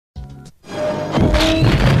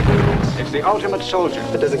It's the ultimate soldier.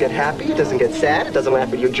 It doesn't get happy, it doesn't get sad, it doesn't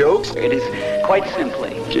laugh at your jokes. It is quite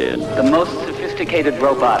simply the most sophisticated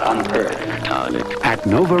robot on Earth. At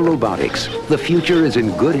Nova Robotics, the future is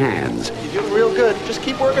in good hands. You're doing real good. Just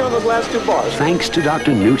keep working on those last 2 bars. Thanks to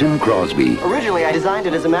Dr. Newton Crosby. Originally, I designed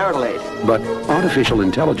it as a marital aid. But artificial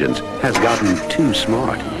intelligence has gotten too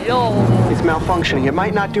smart. It's malfunctioning. It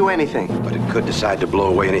might not do anything. But it could decide to blow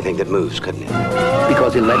away anything that moves, couldn't it?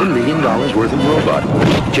 Because $11 million worth of robot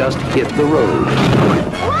just hit the road.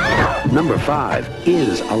 Number 5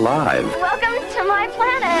 is alive. Welcome to my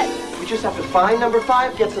planet. We just have to find number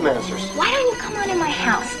 5, get some answers. Why don't you come on in my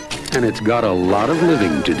house? And it's got a lot of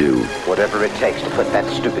living to do. Whatever it takes to put that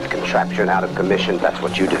stupid contraption out of commission, that's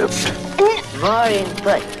what you do. More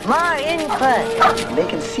input. More input. They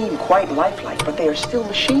can seem quite lifelike, but they are still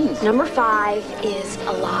machines. Number 5 is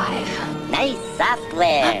alive. Nice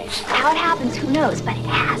software. How it happens, who knows, but it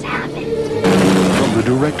has happened. From the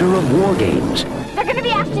director of War Games. They're gonna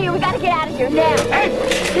be after you. We gotta get out of here now. Hey,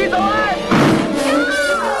 he's alive!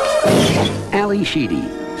 Ali Sheedy,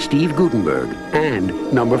 Steve Gutenberg,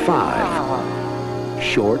 and number 5,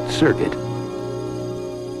 Short Circuit.